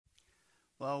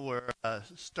Well, we're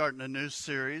starting a new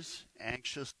series,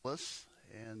 Anxiousless,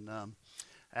 and I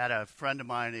had a friend of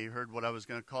mine. He heard what I was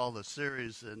going to call the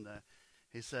series, and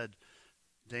he said,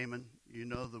 "Damon, you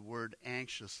know the word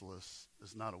anxiousless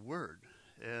is not a word."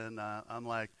 And I'm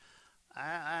like,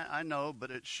 I know, but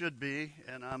it should be,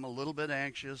 and I'm a little bit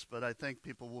anxious, but I think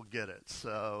people will get it.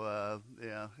 So,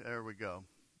 yeah, there we go.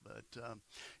 But,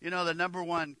 the number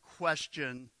one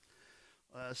question,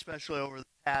 especially over the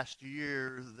past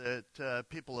year, that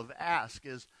people have asked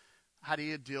is, how do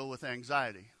you deal with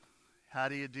anxiety? How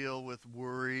do you deal with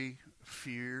worry,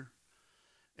 fear?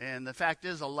 And the fact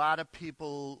is, a lot of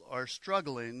people are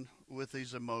struggling with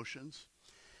these emotions.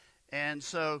 And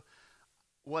so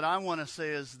what I want to say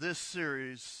is this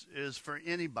series is for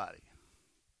anybody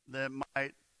that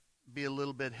might be a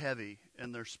little bit heavy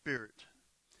in their spirit,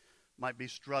 might be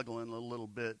struggling a little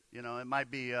bit. It might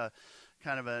be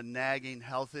kind of a nagging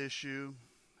health issue.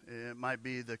 It might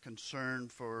be the concern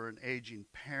for an aging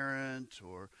parent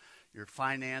or your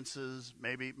finances.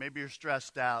 Maybe you're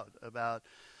stressed out about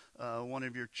one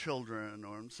of your children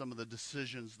or some of the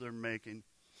decisions they're making.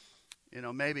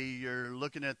 Maybe you're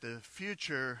looking at the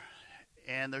future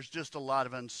and there's just a lot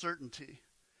of uncertainty.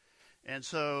 And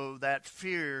so that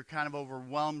fear kind of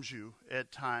overwhelms you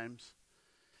at times.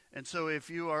 And so if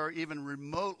you are even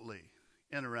remotely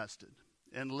interested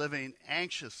in living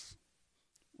anxious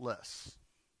less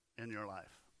in your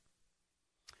life,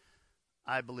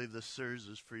 I believe this series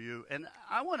is for you. And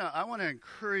I want to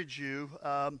encourage you.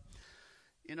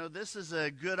 This is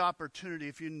a good opportunity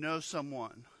if you know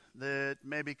someone that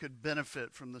maybe could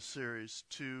benefit from the series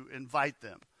to invite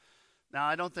them. Now,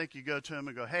 I don't think you go to them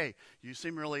and go, "Hey, you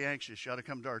seem really anxious. You ought to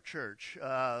come to our church."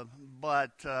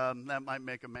 But that might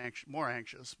make them more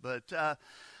anxious. But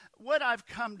what I've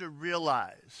come to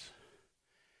realize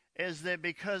is that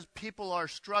because people are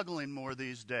struggling more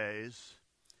these days,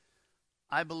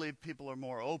 I believe people are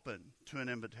more open to an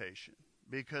invitation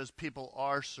because people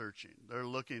are searching. They're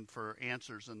looking for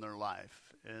answers in their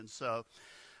life. And so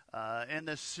in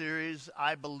this series,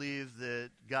 I believe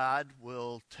that God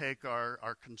will take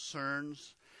our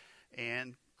concerns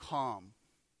and calm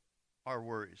our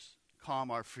worries, calm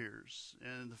our fears.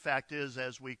 And the fact is,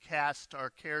 as we cast our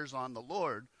cares on the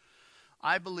Lord,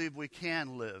 I believe we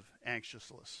can live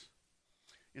anxiousless.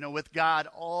 With God,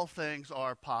 all things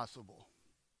are possible.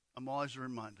 I'm always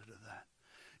reminded of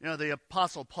that. The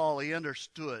Apostle Paul, he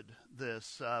understood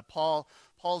this.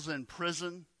 Paul's in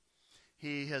prison.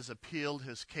 He has appealed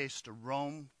his case to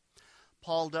Rome.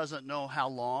 Paul doesn't know how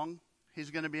long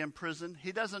he's going to be in prison.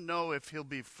 He doesn't know if he'll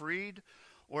be freed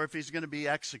or if he's going to be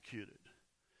executed.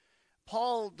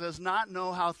 Paul does not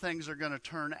know how things are going to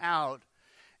turn out.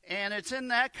 And it's in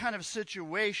that kind of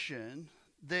situation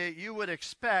that you would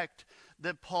expect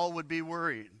that Paul would be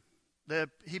worried, that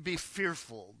he'd be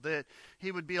fearful, that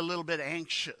he would be a little bit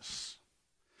anxious.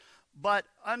 But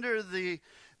under the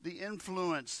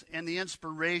influence and the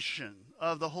inspiration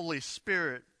of the Holy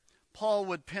Spirit, Paul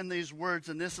would pen these words,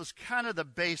 and this is kind of the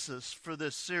basis for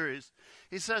this series.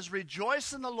 He says,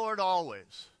 "Rejoice in the Lord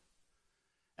always."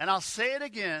 And I'll say it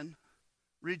again,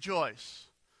 rejoice.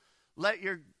 Let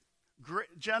your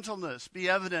gentleness be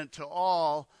evident to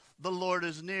all. The Lord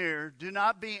is near. Do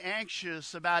not be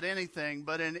anxious about anything,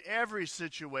 but in every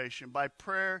situation, by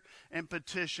prayer and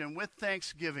petition, with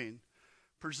thanksgiving,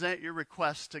 present your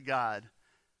requests to God.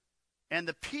 And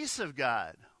the peace of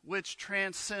God, which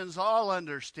transcends all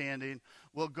understanding,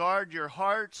 will guard your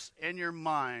hearts and your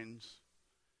minds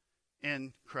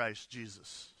in Christ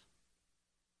Jesus.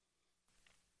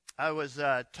 I was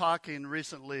talking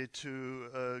recently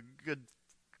to a good,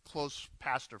 close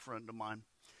pastor friend of mine.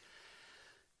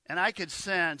 And I could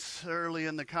sense early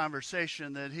in the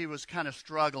conversation that he was kind of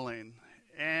struggling.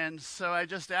 And so I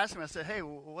just asked him, I said, "Hey,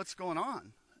 what's going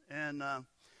on?" And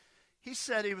he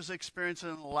said he was experiencing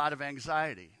a lot of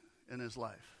anxiety in his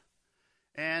life.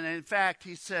 And in fact,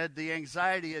 he said the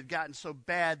anxiety had gotten so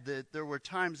bad that there were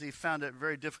times he found it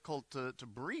very difficult to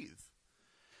breathe.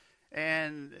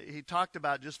 And he talked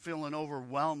about just feeling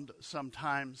overwhelmed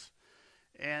sometimes,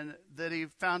 and that he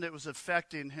found it was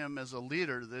affecting him as a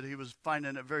leader, that he was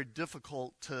finding it very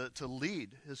difficult to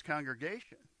lead his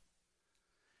congregation.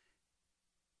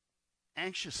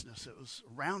 Anxiousness, it was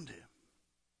around him.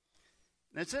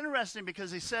 And it's interesting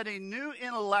because he said he knew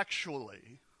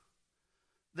intellectually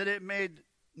that it made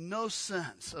no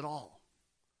sense at all,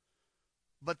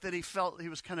 but that he felt he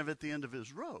was kind of at the end of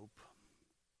his rope.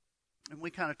 And we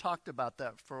kind of talked about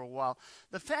that for a while.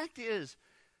 The fact is,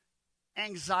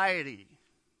 anxiety,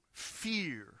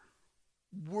 fear,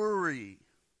 worry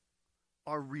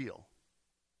are real.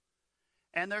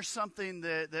 And there's something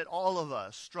that all of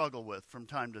us struggle with from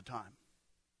time to time.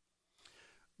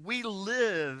 we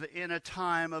live in a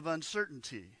time of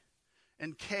uncertainty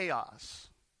and chaos.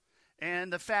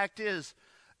 And the fact is,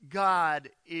 God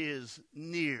is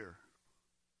near.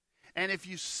 And if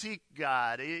you seek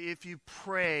God, if you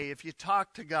pray, if you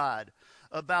talk to God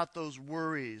about those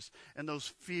worries and those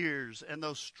fears and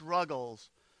those struggles,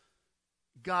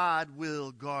 God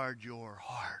will guard your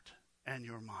heart and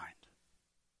your mind.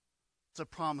 It's a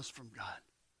promise from God.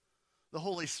 The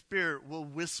Holy Spirit will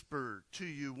whisper to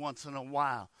you once in a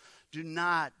while, do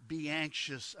not be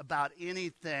anxious about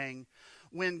anything.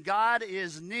 When God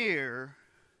is near,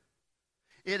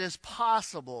 it is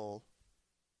possible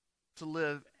to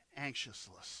live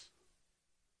anxiousless.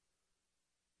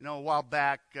 You know, a while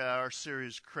back, our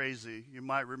series Crazy, you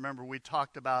might remember we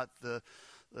talked about the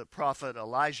prophet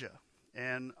Elijah.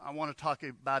 And I want to talk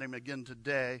about him again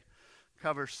today,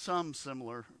 cover some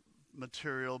similar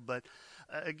material. But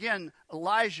again,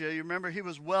 Elijah, you remember he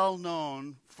was well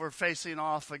known for facing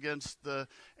off against the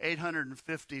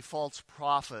 850 false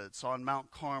prophets on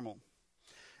Mount Carmel.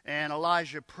 And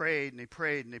Elijah prayed and he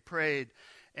prayed and he prayed.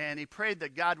 And he prayed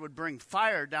that God would bring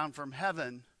fire down from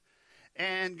heaven.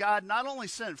 And God not only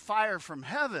sent fire from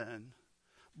heaven,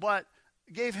 but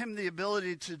gave him the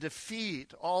ability to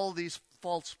defeat all these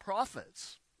false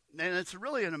prophets. And it's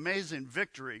really an amazing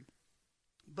victory.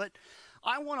 But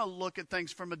I want to look at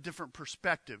things from a different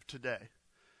perspective today.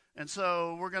 And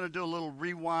so we're going to do a little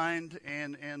rewind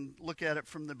and look at it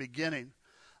from the beginning.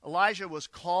 Elijah was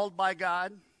called by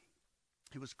God.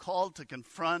 He was called to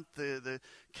confront the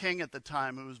king at the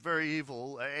time, who was very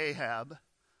evil, Ahab.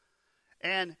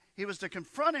 And he was to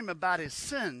confront him about his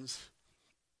sins.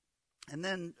 And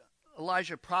then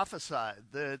Elijah prophesied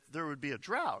that there would be a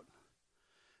drought.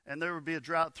 And there would be a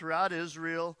drought throughout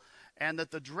Israel. And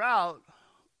that the drought,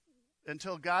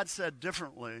 until God said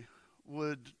differently,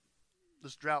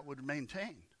 this drought would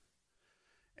maintain.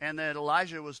 And that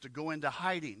Elijah was to go into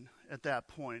hiding at that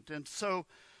point. And so,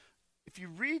 if you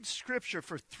read Scripture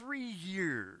for 3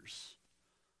 years,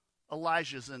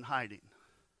 Elijah's in hiding.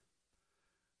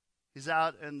 He's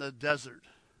out in the desert.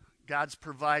 God's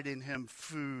providing him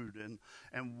food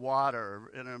and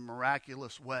water in a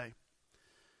miraculous way.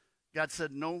 God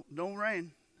said, no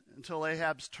rain until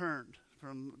Ahab's turned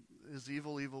from his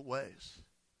evil ways.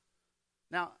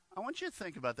 Now, I want you to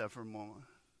think about that for a moment.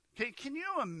 Can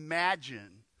you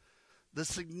imagine the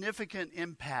significant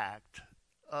impact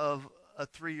of a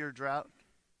 3-year drought?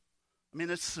 I mean,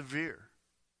 it's severe.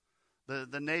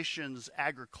 The nation's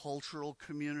agricultural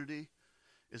community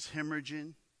is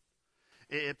hemorrhaging.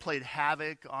 It played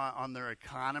havoc on their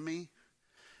economy.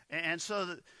 And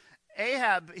so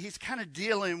Ahab, he's kind of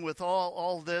dealing with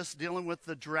all this, dealing with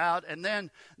the drought. And then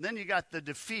you got the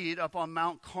defeat up on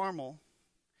Mount Carmel.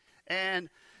 And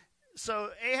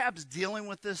so Ahab's dealing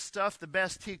with this stuff the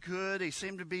best he could. He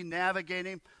seemed to be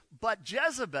navigating. But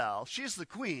Jezebel, she's the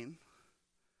queen.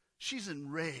 She's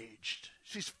enraged.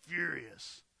 She's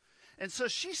furious. And so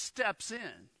she steps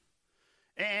in.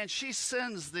 And she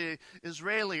sends the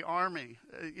Israeli army,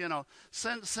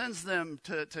 sends them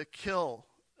to kill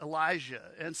Elijah.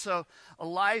 And so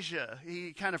Elijah,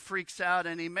 he kind of freaks out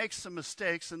and he makes some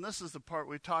mistakes. And this is the part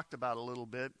we talked about a little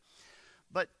bit.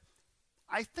 But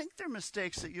I think they're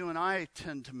mistakes that you and I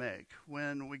tend to make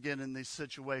when we get in these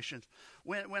situations.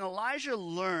 When Elijah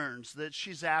learns that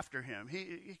she's after him,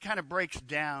 he kind of breaks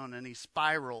down and he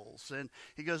spirals and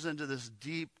he goes into this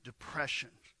deep depression.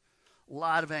 A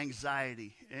lot of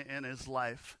anxiety in his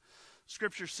life.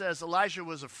 Scripture says Elijah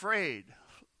was afraid,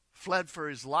 fled for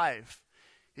his life.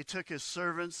 He took his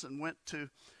servants and went to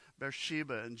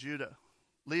Beersheba in Judah.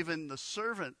 Leaving the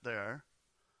servant there,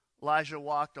 Elijah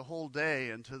walked a whole day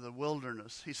into the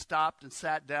wilderness. He stopped and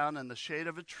sat down in the shade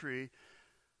of a tree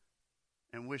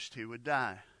and wished he would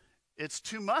die. It's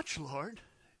too much, Lord.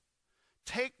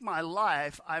 Take my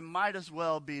life. I might as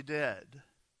well be dead.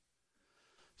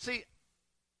 See,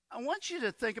 I want you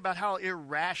to think about how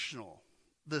irrational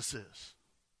this is.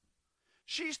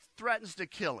 She threatens to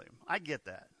kill him. I get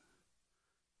that.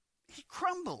 He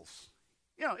crumbles.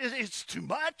 It's too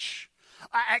much.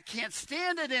 I can't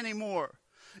stand it anymore.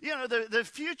 The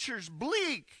future's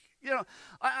bleak.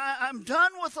 I'm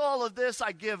done with all of this.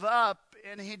 I give up.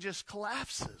 And he just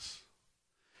collapses.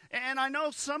 And I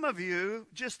know some of you,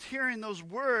 just hearing those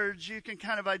words, you can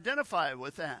kind of identify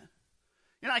with that.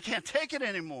 I can't take it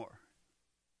anymore.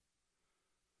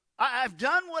 I've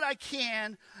done what I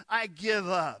can. I give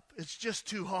up. It's just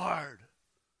too hard.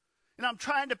 And I'm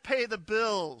trying to pay the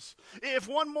bills. If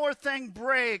one more thing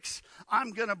breaks,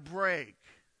 I'm going to break.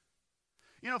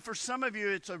 For some of you,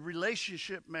 it's a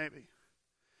relationship maybe.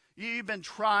 You've been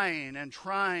trying and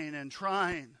trying and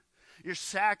trying. You're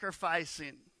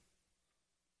sacrificing.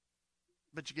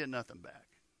 but you get nothing back.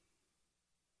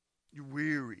 You're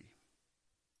weary,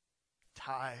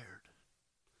 tired.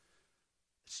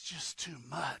 It's just too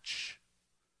much.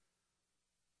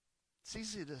 It's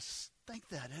easy to think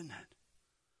that, isn't it?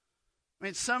 I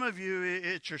mean, some of you,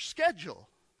 it's your schedule.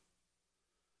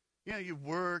 You know, you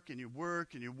work and you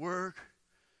work and you work,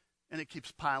 and it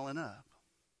keeps piling up.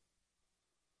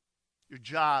 Your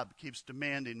job keeps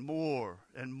demanding more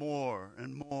and more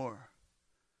and more.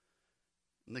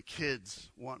 And the kids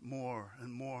want more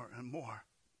and more and more.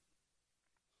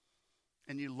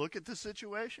 And you look at the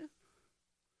situation,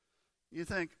 you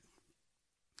think,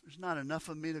 there's not enough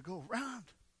of me to go around.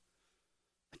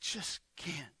 I just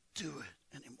can't do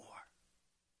it anymore.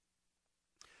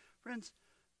 Friends,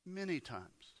 many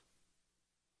times,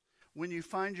 when you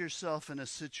find yourself in a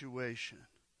situation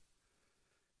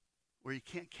where you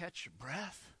can't catch your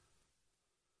breath,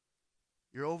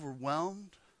 you're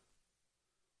overwhelmed,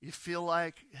 you feel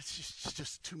like it's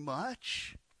just too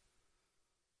much,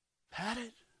 had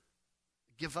it,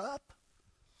 give up.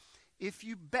 If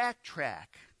you backtrack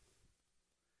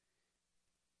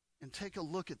and take a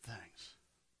look at things,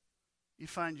 you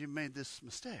find you made this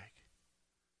mistake.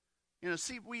 You know,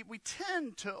 see, we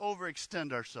tend to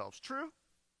overextend ourselves, true?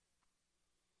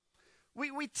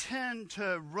 We tend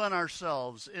to run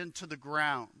ourselves into the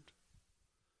ground.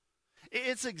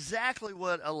 It's exactly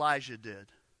what Elijah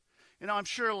did. You know, I'm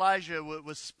sure Elijah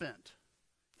was spent.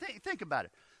 Think about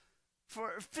it.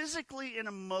 For physically and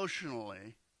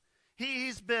emotionally,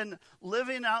 he's been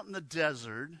living out in the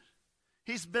desert.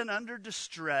 He's been under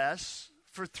distress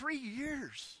for 3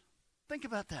 years. Think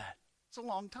about that. It's a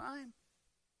long time.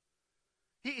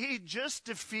 He just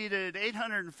defeated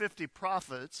 850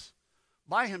 prophets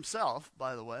by himself,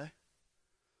 by the way.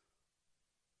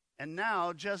 And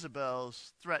now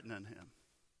Jezebel's threatening him.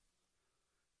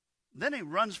 Then he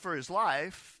runs for his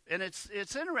life, and it's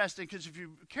interesting because if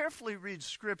you carefully read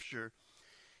Scripture,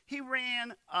 he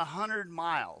ran 100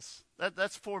 miles.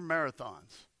 That's 4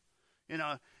 marathons. You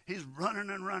know, he's running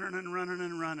and running and running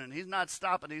and running. He's not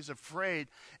stopping. He's afraid.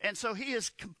 And so he is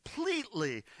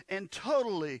completely and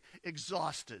totally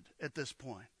exhausted at this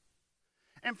point.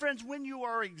 And friends, when you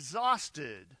are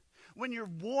exhausted, when you're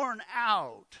worn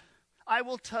out, I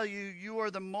will tell you, you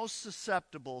are the most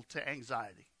susceptible to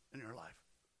anxiety in your life.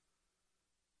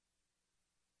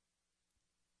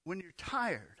 When you're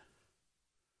tired,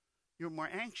 you're more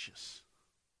anxious.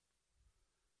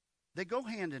 They go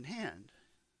hand in hand.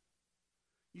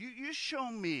 You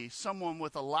show me someone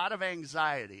with a lot of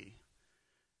anxiety,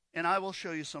 and I will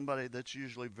show you somebody that's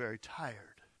usually very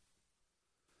tired.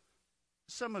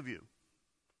 Some of you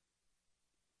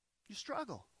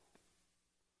struggle.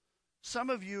 Some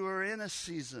of you are in a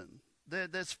season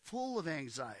that's full of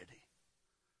anxiety.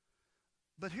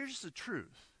 But here's the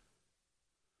truth.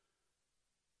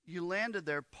 You landed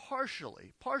there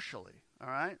partially, all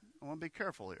right? I want to be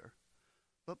careful here.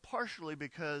 But partially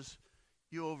because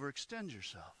you overextend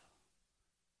yourself.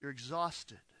 You're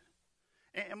exhausted.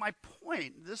 And my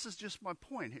point, this is just my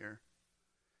point here.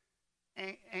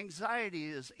 Anxiety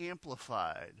is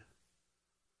amplified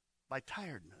by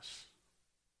tiredness.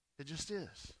 It just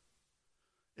is.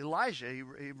 Elijah,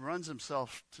 he runs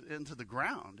himself into the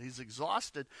ground. He's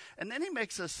exhausted. And then he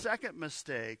makes a second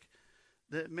mistake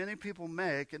that many people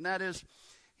make, and that is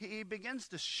he begins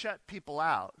to shut people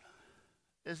out.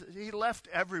 He left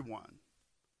everyone.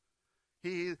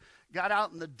 He got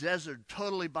out in the desert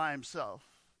totally by himself.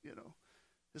 You know,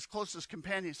 his closest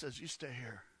companion says, "You stay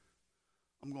here.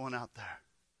 I'm going out there."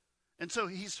 And so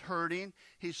he's hurting,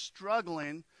 he's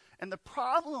struggling, and the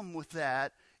problem with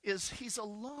that is he's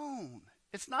alone.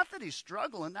 It's not that he's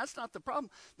struggling, that's not the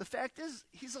problem. The fact is,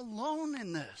 he's alone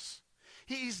in this.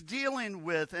 He's dealing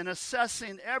with and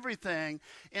assessing everything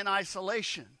in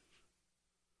isolation.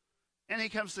 And he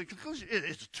comes to the conclusion,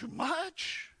 it's too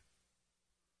much.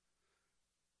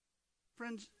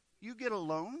 Friends, you get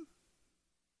alone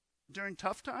during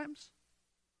tough times?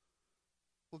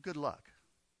 Well, good luck.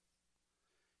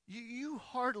 You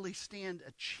hardly stand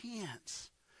a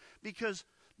chance because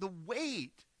the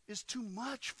weight is too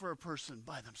much for a person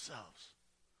by themselves.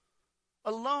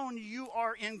 Alone, you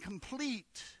are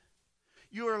incomplete.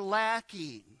 You are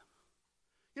lacking.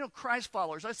 You know, Christ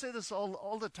followers, I say this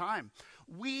all the time.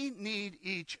 We need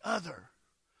each other.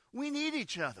 We need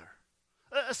each other,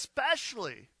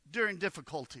 especially during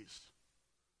difficulties.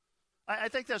 I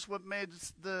think that's what made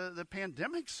the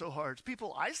pandemic so hard. It's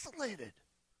people isolated.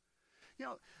 You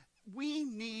know, we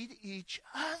need each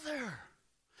other.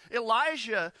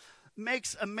 Elijah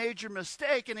makes a major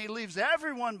mistake and he leaves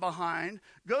everyone behind,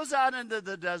 goes out into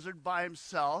the desert by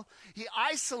himself. He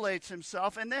isolates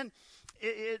himself, and then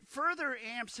it further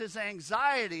amps his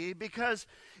anxiety because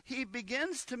he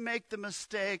begins to make the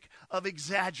mistake of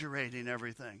exaggerating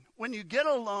everything. When you get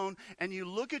alone and you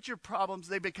look at your problems,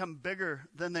 they become bigger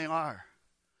than they are.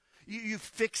 You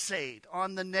fixate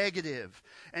on the negative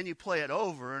and you play it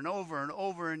over and over and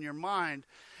over in your mind.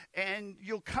 And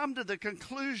you'll come to the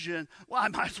conclusion, well, I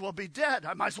might as well be dead.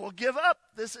 I might as well give up.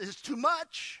 This is too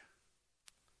much.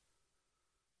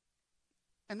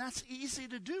 And that's easy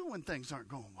to do when things aren't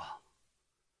going well.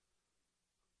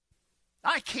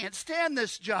 I can't stand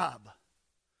this job.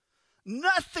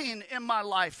 Nothing in my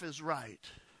life is right.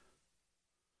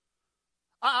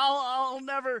 I'll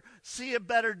never see a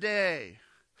better day.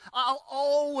 I'll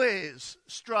always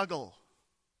struggle.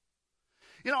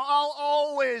 I'll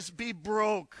always be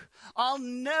broke. I'll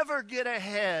never get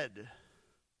ahead.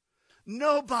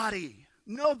 Nobody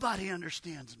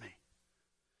understands me.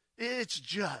 It's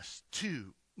just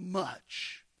too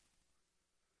much.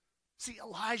 See,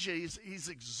 Elijah, he's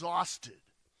exhausted.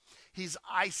 He's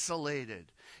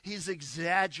isolated. He's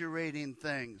exaggerating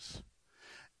things.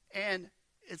 And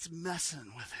it's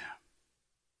messing with him.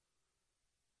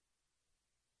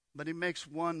 But he makes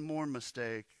one more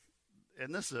mistake.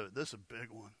 And this is a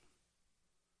big one.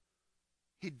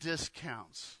 He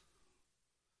discounts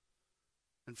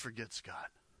and forgets God.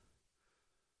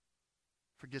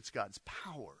 Forgets God's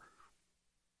power.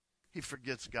 He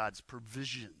forgets God's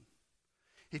provision.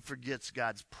 He forgets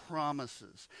God's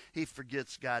promises. He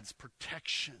forgets God's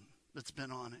protection that's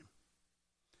been on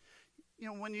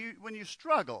him. When you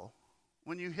struggle,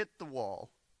 when you hit the wall,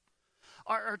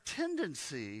 our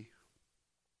tendency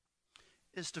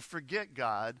is to forget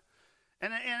God.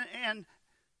 And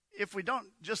if we don't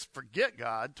just forget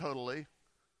God totally,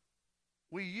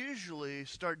 we usually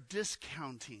start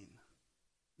discounting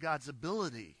God's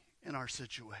ability in our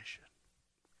situation.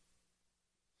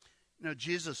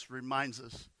 Jesus reminds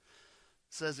us,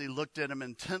 says he looked at him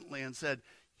intently and said,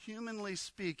 humanly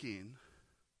speaking,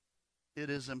 it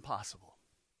is impossible.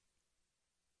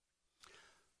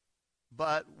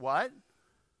 But what?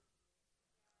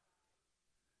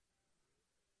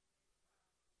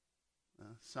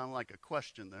 Sound like a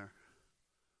question there.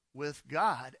 With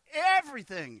God,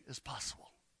 everything is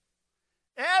possible.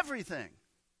 Everything.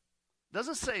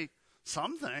 Doesn't say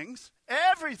some things.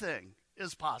 Everything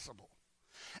is possible.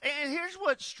 And here's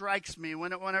what strikes me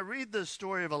when I read the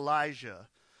story of Elijah.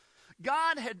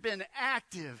 God had been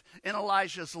active in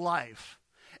Elijah's life.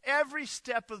 Every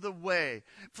step of the way.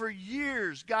 For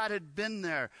years, God had been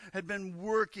there, had been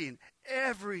working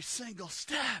every single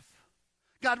step.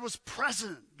 God was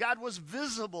present. God was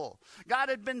visible. God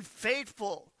had been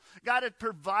faithful. God had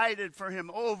provided for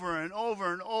him over and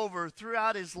over and over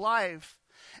throughout his life.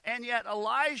 And yet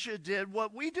Elijah did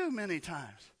what we do many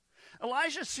times.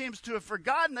 Elijah seems to have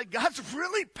forgotten that God's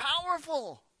really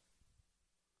powerful.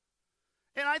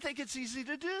 And I think it's easy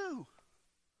to do,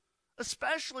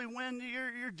 especially when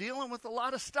you're dealing with a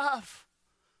lot of stuff.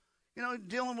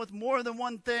 Dealing with more than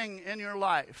one thing in your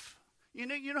life. You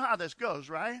know how this goes,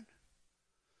 right?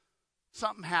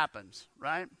 Something happens,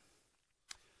 right?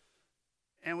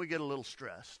 And we get a little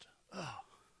stressed. Oh,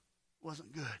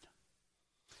 wasn't good.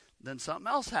 Then something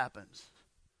else happens.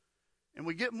 And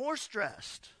we get more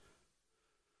stressed,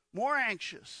 more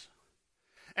anxious.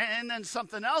 And then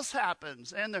something else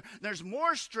happens. And there's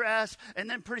more stress. And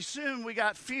then pretty soon we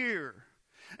got fear.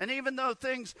 And even though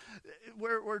things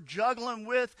we're juggling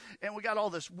with, and we got all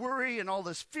this worry and all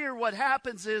this fear, what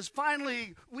happens is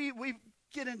finally we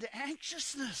get into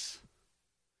anxiousness.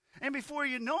 And before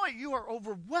you know it, you are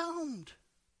overwhelmed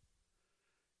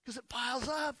because it piles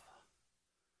up.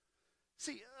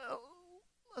 See,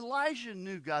 Elijah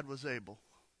knew God was able.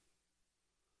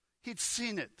 He'd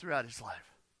seen it throughout his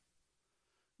life.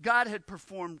 God had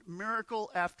performed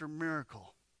miracle after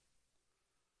miracle.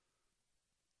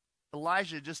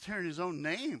 Elijah, just hearing his own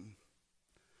name,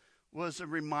 was a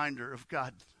reminder of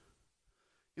God.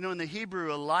 In the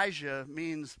Hebrew, Elijah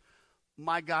means,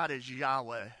 my God is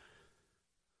Yahweh.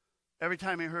 Every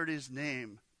time he heard his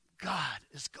name, God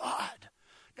is God.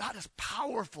 God is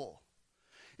powerful.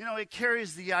 It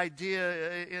carries the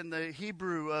idea in the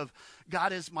Hebrew of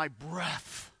God is my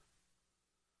breath,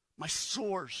 my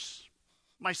source,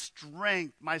 my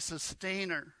strength, my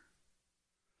sustainer.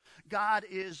 God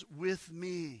is with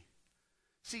me.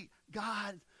 See,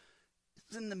 God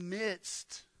is in the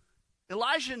midst.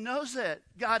 Elijah knows that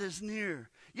God is near,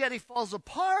 yet he falls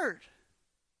apart.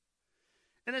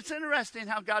 And it's interesting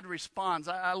how God responds.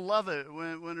 I love it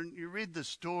when you read the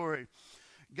story.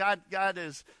 God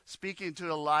is speaking to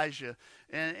Elijah,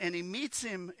 and he meets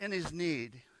him in his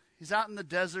need. He's out in the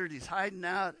desert. He's hiding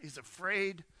out. He's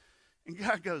afraid. And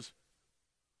God goes,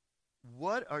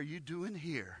 what are you doing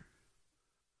here?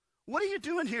 What are you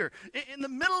doing here? In the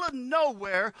middle of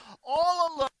nowhere,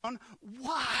 all alone.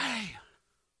 Why?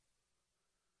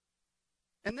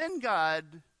 And then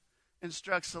God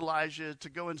instructs Elijah to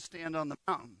go and stand on the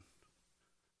mountain.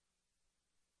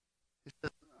 He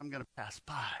says, I'm going to pass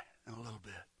by in a little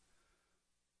bit.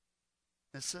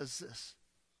 It says this.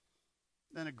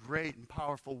 Then a great and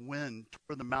powerful wind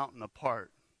tore the mountain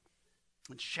apart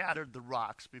and shattered the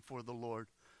rocks before the Lord.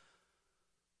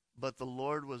 But the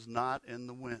Lord was not in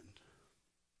the wind.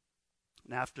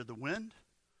 And after the wind,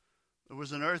 there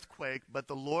was an earthquake, but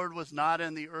the Lord was not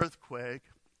in the earthquake.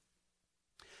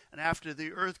 And after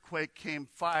the earthquake came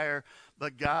fire,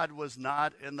 but God was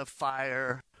not in the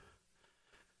fire.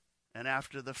 And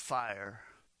after the fire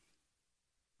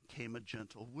came a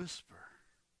gentle whisper.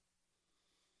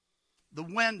 The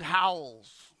wind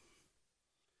howls.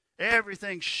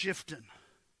 Everything's shifting.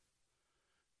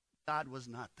 God was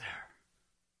not there.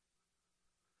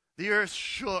 The earth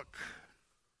shook.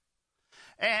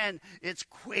 And it's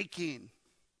quaking.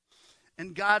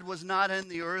 And God was not in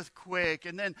the earthquake.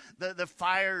 And then the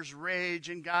fires rage,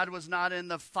 and God was not in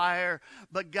the fire.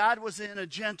 But God was in a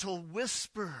gentle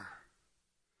whisper.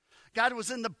 God was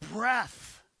in the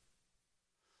breath.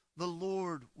 The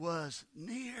Lord was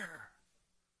near.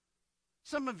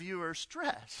 Some of you are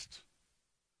stressed.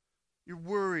 You're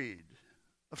worried,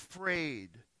 afraid,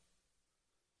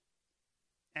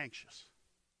 anxious.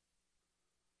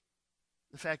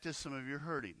 The fact is, some of you are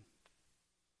hurting.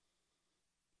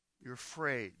 You're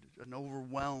afraid and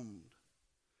overwhelmed.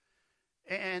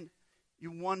 And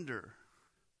you wonder,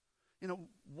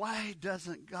 why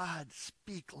doesn't God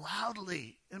speak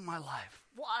loudly in my life?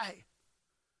 Why?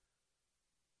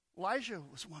 Elijah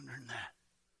was wondering that.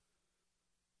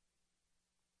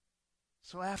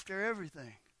 So after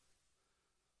everything,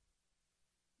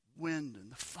 wind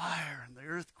and the fire and the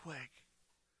earthquake,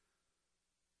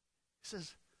 he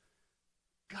says,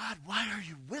 God, why are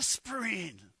you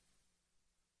whispering?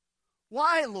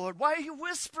 Why, Lord? Why are you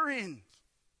whispering?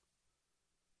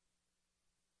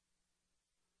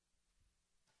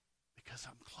 Because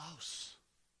I'm close.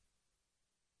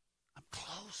 I'm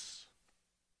close.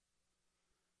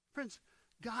 Friends,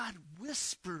 God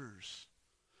whispers.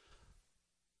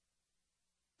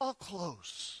 All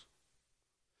close.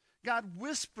 God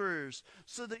whispers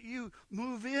so that you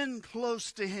move in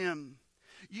close to Him.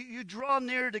 You draw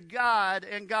near to God,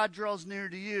 and God draws near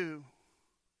to you.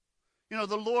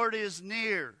 The Lord is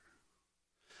near.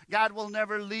 God will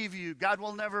never leave you. God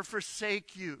will never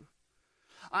forsake you.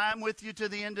 I am with you to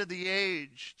the end of the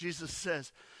age, Jesus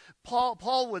says.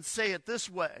 Paul would say it this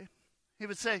way. He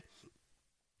would say,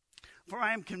 for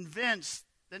I am convinced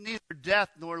that neither death,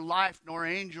 nor life, nor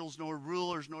angels, nor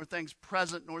rulers, nor things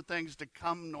present, nor things to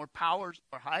come, nor powers,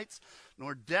 nor heights,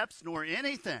 nor depths, nor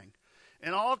anything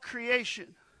in all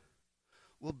creation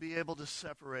will be able to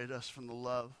separate us from the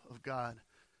love of God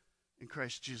in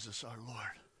Christ Jesus our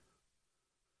Lord.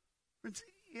 Friends,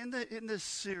 in this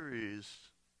series,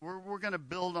 we're going to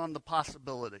build on the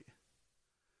possibility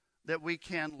that we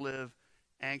can live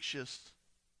anxious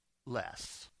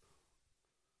less.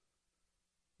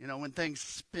 When things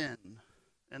spin,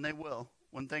 and they will,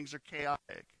 when things are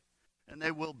chaotic, and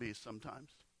they will be sometimes,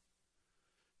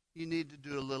 you need to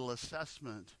do a little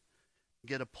assessment,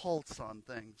 get a pulse on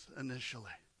things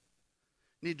initially.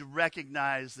 You need to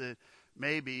recognize that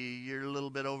maybe you're a little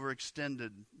bit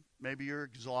overextended. Maybe you're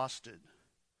exhausted.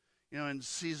 In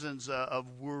seasons of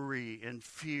worry and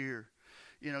fear,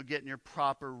 getting your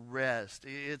proper rest.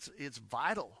 It's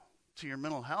vital to your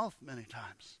mental health many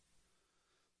times.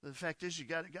 The fact is, you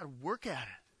got to work at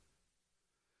it.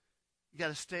 You got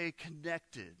to stay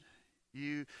connected.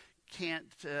 You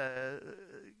can't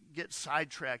get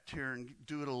sidetracked here and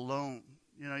do it alone.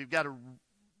 You've got to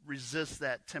resist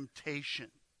that temptation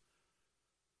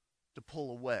to pull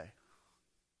away,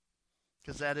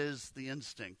 because that is the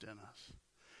instinct in us.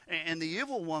 And the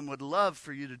evil one would love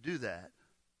for you to do that,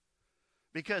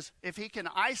 because if he can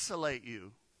isolate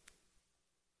you,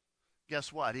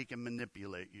 guess what? He can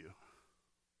manipulate you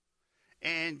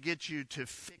and get you to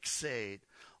fixate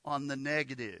on the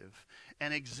negative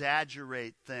and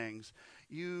exaggerate things.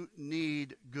 You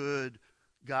need good,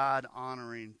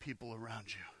 God-honoring people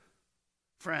around you.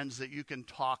 Friends that you can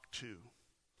talk to.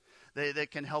 They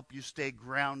can help you stay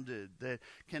grounded. That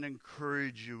can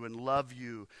encourage you and love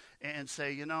you and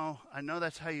say, I know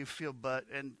that's how you feel,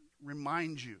 and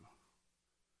remind you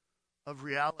of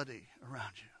reality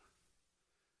around you.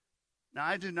 Now,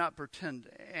 I do not pretend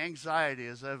anxiety,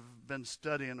 as I've been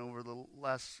studying over the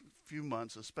last few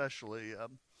months especially,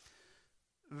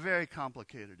 very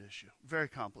complicated issue, very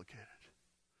complicated.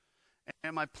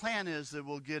 And my plan is that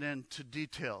we'll get into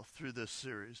detail through this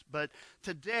series. But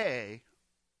today,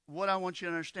 what I want you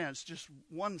to understand is just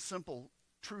one simple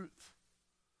truth.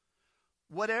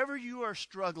 Whatever you are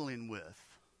struggling with,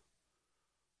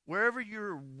 wherever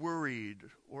you're worried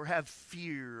or have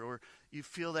fear or you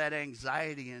feel that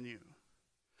anxiety in you,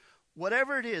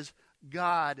 whatever it is,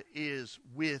 God is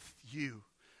with you.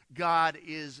 God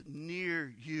is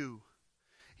near you.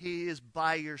 He is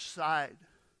by your side.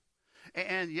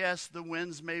 And yes, the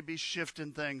winds may be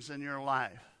shifting things in your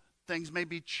life. Things may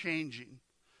be changing.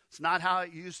 It's not how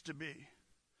it used to be.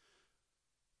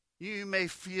 You may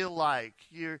feel like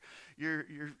you're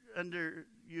under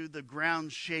you, the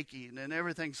ground's shaking and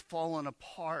everything's falling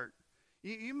apart.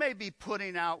 You may be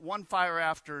putting out one fire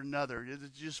after another. You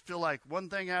just feel like one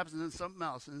thing happens and then something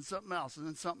else and then something else and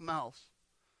then something else.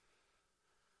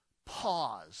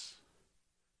 Pause.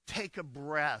 Take a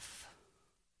breath.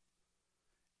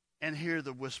 And hear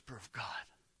the whisper of God.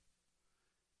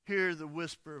 Hear the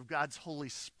whisper of God's Holy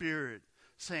Spirit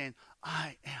saying,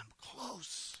 I am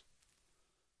close.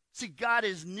 See, God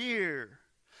is near.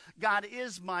 God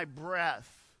is my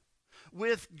breath.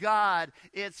 With God,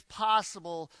 it's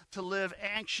possible to live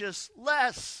anxious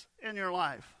less in your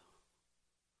life.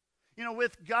 You know,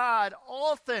 with God,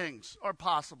 all things are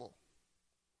possible.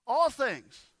 All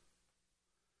things.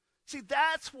 See,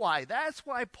 that's why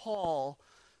Paul,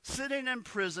 sitting in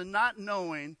prison, not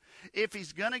knowing if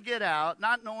he's going to get out,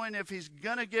 not knowing if he's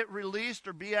going to get released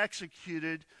or be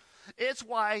executed. It's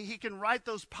why he can write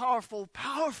those powerful,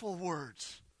 powerful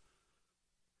words.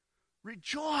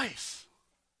 Rejoice.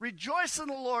 Rejoice in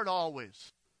the Lord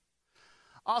always.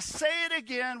 I'll say it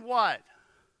again, what?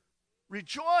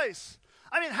 Rejoice.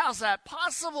 I mean, how's that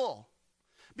possible?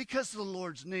 Because the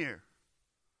Lord's near.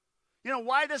 You know,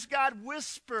 why does God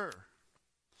whisper?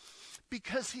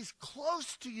 Because he's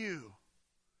close to you.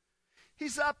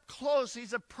 He's up close.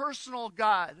 He's a personal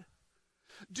God.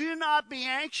 Do not be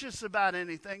anxious about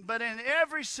anything, but in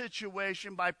every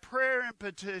situation, by prayer and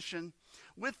petition,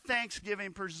 with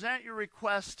thanksgiving, present your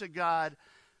requests to God.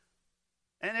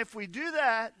 And if we do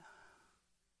that,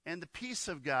 and the peace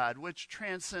of God, which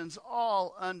transcends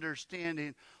all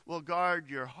understanding, will guard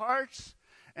your hearts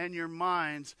and your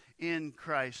minds in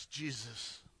Christ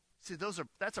Jesus. See,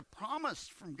 that's a promise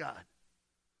from God.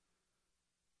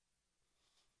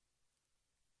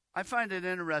 I find it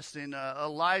interesting.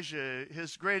 Elijah,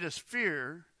 his greatest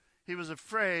fear, he was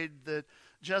afraid that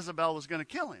Jezebel was going to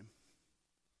kill him.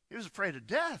 He was afraid of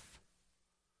death.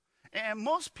 And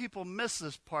most people miss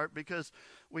this part because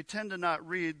we tend to not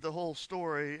read the whole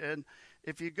story. And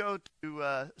if you go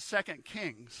to 2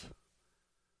 Kings,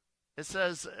 it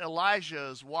says Elijah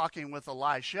is walking with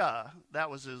Elisha. That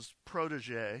was his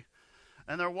protege.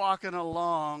 And they're walking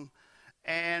along,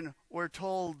 and we're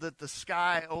told that the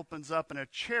sky opens up and a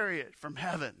chariot from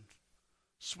heaven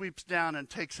sweeps down and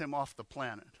takes him off the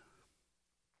planet.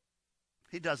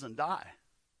 He doesn't die.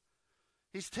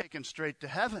 He's taken straight to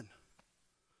heaven.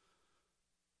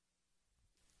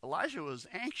 Elijah was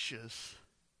anxious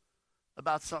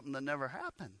about something that never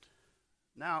happened.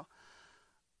 Now,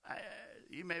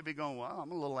 you may be going, well,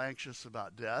 I'm a little anxious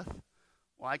about death.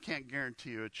 Well, I can't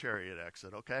guarantee you a chariot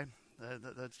exit, okay?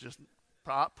 That's just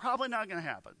probably not going to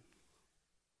happen.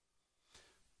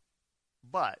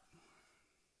 But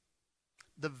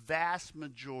the vast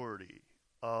majority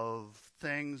of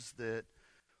things that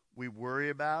we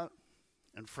worry about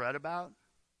and fret about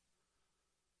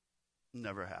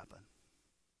never happen.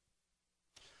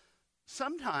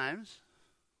 Sometimes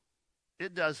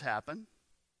it does happen,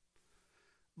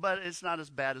 but it's not as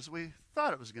bad as we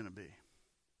thought it was going to be.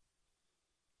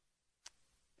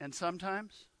 And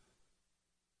sometimes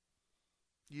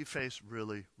you face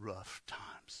really rough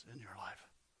times in your life.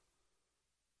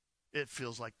 It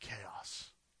feels like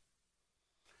chaos.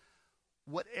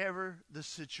 Whatever the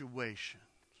situation,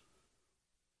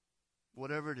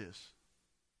 whatever it is,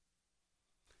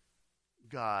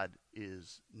 God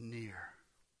is near.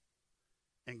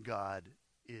 And God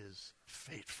is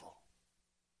faithful.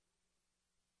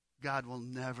 God will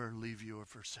never leave you or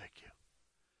forsake you.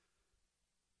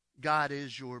 God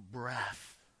is your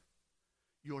breath,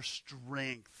 your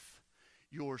strength,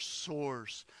 your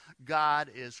source. God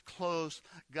is close.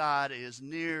 God is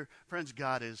near. Friends,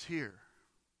 God is here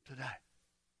today.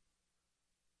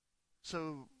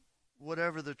 So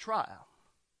whatever the trial,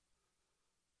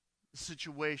 the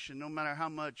situation, no matter how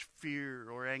much fear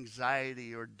or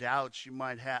anxiety or doubts you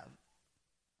might have,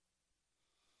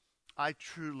 I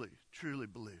truly, truly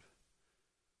believe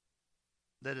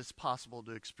that it's possible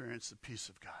to experience the peace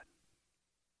of God.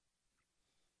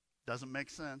 Doesn't make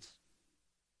sense.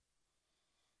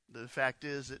 The fact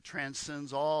is, it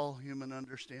transcends all human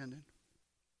understanding.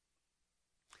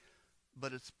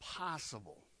 but it's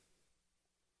possible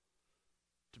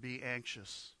to be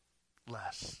anxious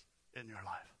less in your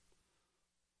life.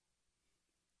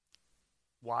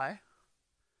 Why?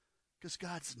 Because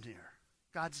God's near.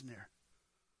 God's near.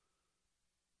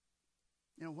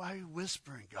 You know, why are you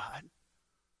whispering, God?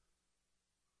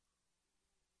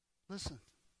 Listen.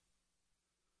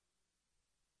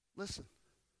 Listen.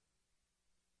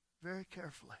 Very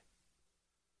carefully.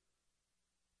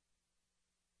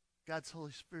 God's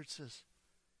Holy Spirit says,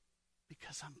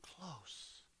 because I'm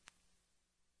close.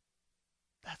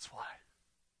 That's why.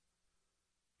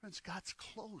 Friends, God's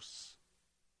close.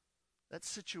 That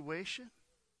situation,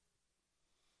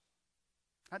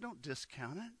 I don't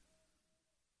discount it.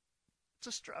 It's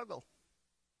a struggle.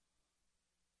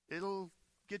 It'll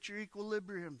get your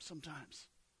equilibrium sometimes.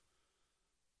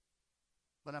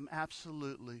 But I'm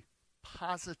absolutely,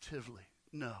 positively,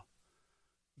 no,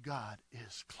 God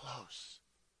is close.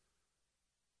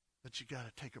 But you got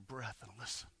to take a breath and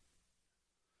listen.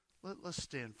 Let's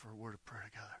stand for a word of prayer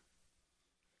together.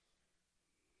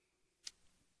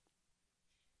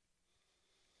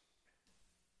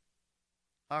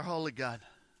 Our holy God,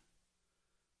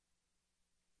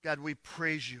 God, we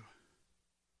praise you.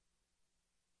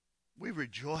 We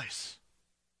rejoice,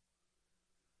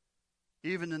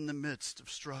 even in the midst of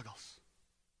struggles.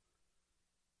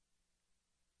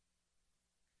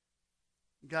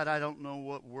 God, I don't know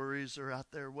what worries are out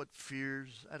there, what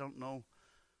fears. I don't know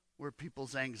where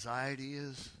people's anxiety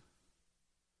is.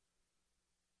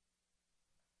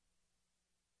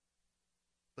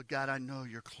 But God, I know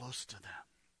you're close to them.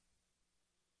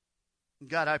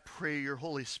 God, I pray your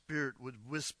Holy Spirit would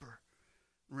whisper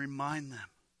and remind them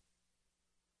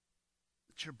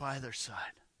that you're by their side.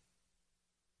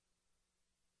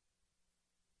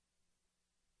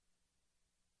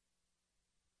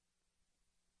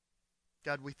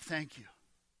 God, we thank you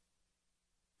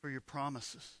for your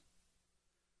promises.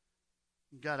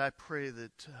 God, I pray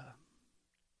that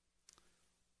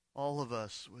all of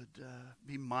us would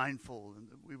be mindful and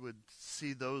that we would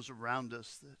see those around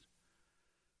us that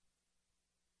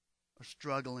are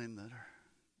struggling, that are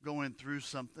going through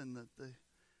something that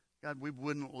God, we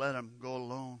wouldn't let them go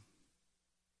alone.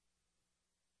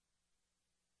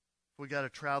 If we got to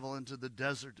travel into the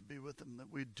desert to be with them,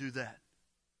 that we'd do that.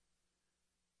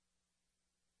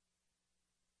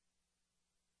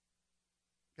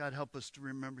 God, help us to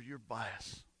remember your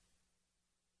bias.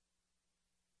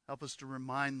 Help us to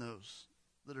remind those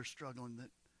that are struggling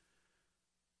that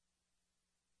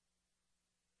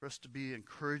for us to be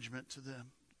encouragement to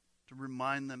them, to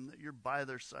remind them that you're by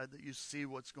their side, that you see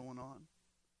what's going on.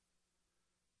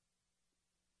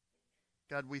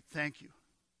 God, we thank you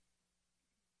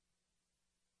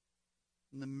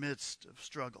in the midst of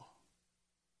struggle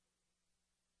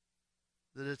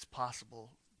that it's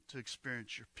possible to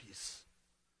experience your peace.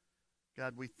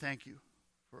 God, we thank you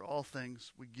for all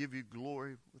things. We give you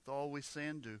glory with all we say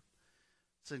and do.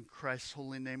 It's in Christ's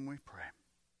holy name we pray.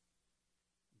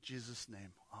 In Jesus'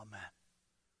 name, amen.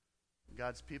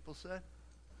 God's people said,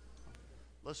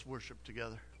 let's worship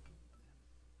together.